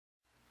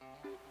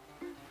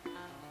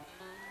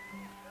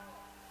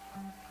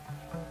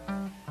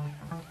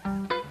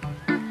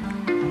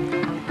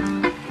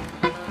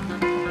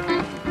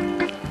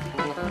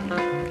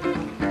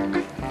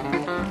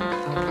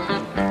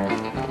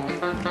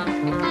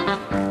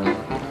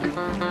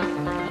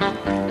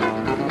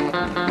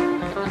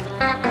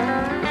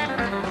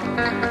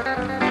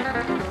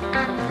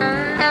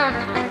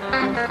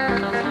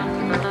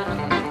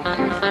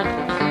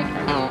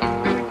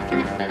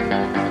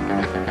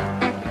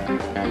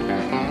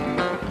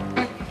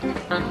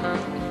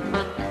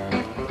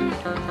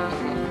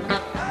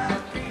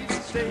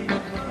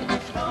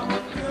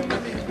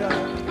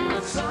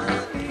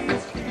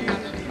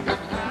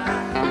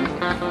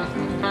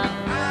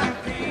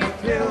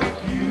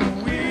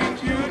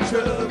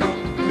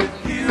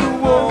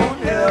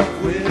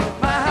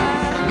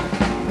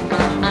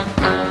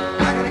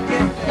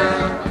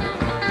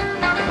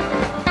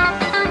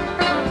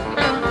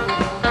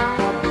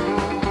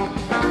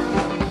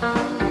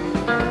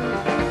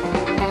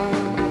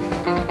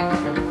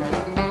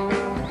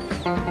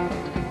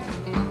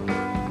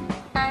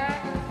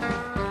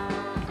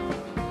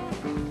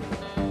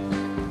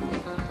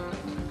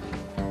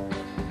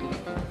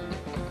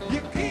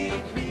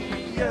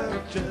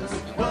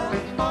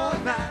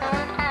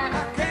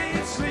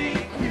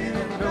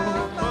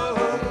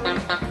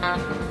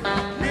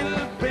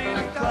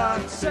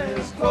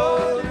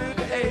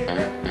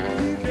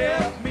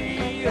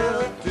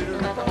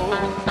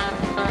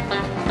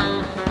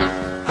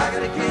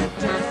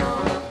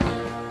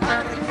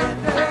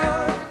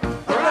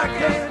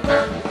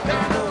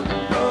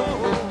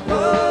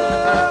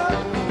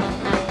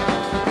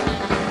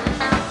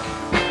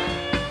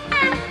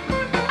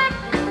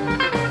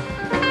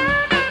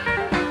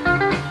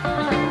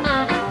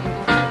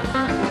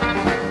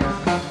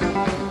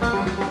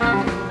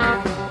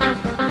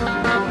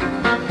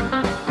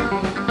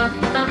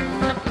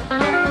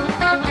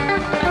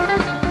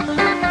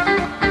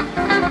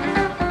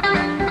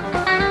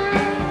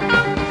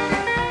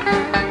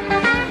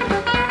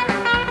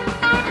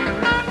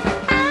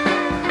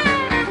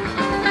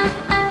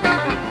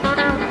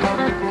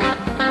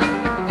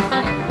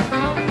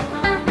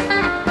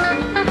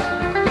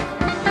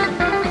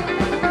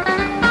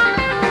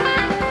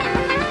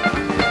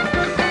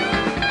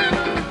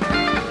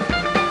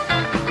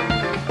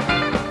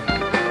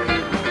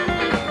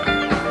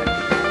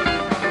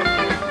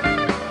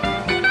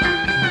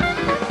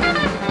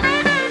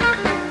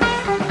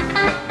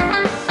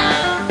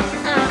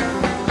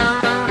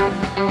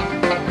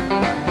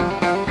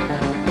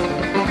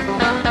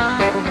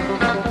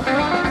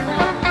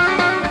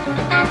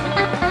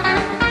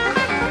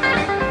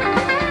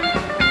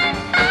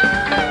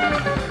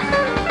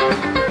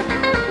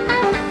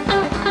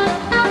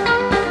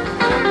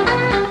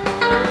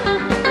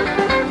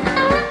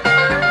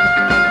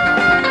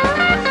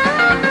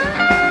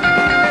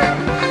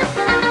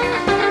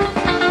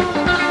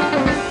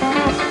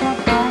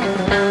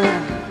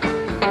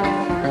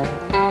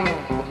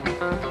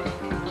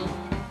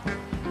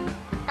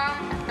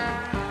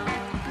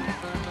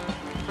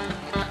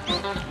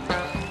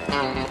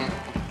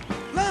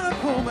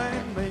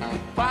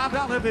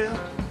bill,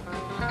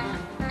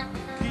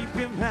 keep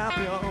him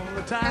happy all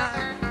the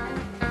time.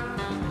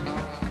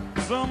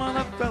 Some of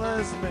the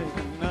fellas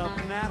making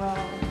nothing at all,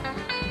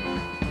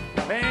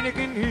 and you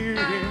can hear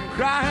him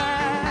cry.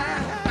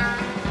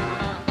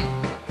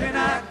 Can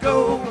I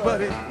go,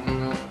 buddy?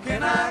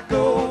 Can I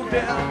go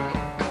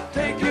down?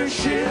 Take your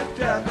shift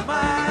after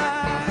mine.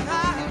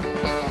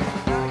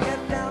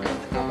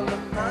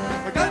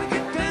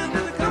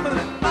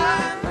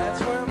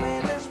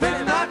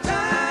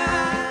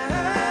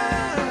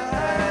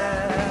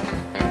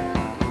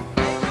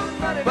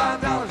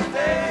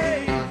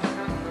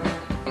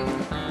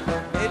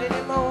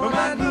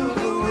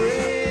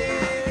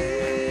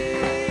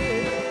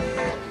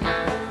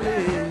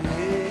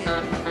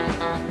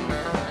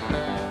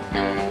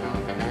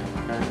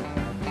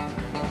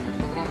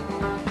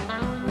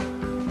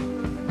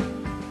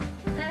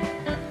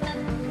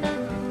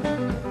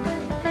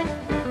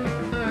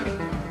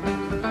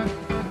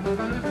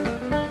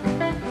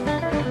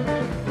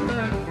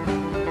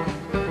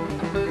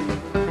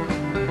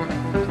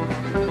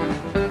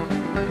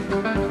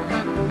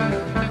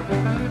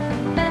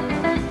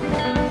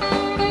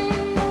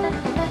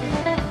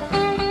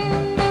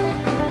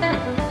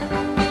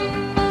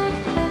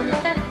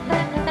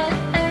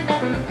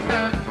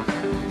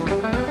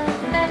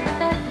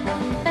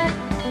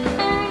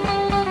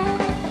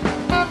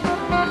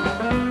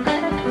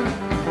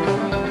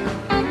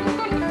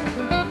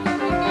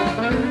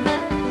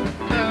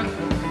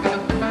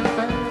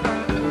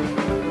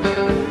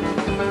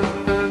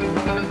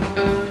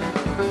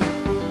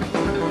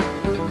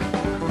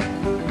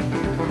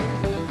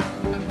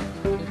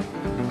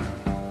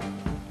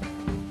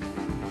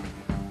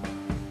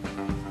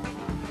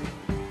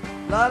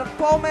 Lot of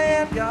poor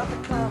man got the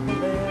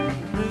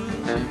Cumberland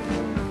blues.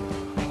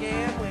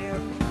 Began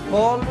with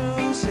poor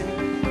Lucy.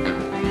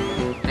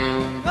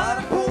 Lot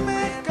of poor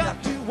man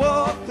got to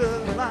walk the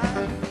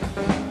line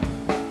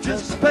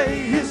just to pay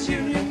his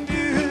union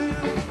due.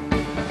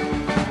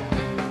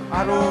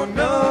 I don't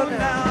know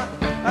now,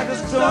 I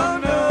just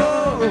don't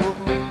know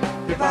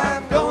if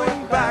I'm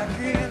going back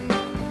in.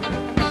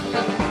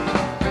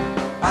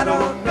 I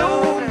don't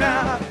know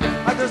now,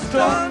 I just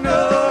don't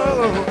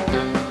know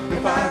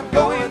if I'm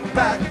going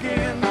back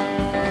in.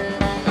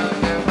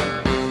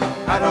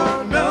 I don't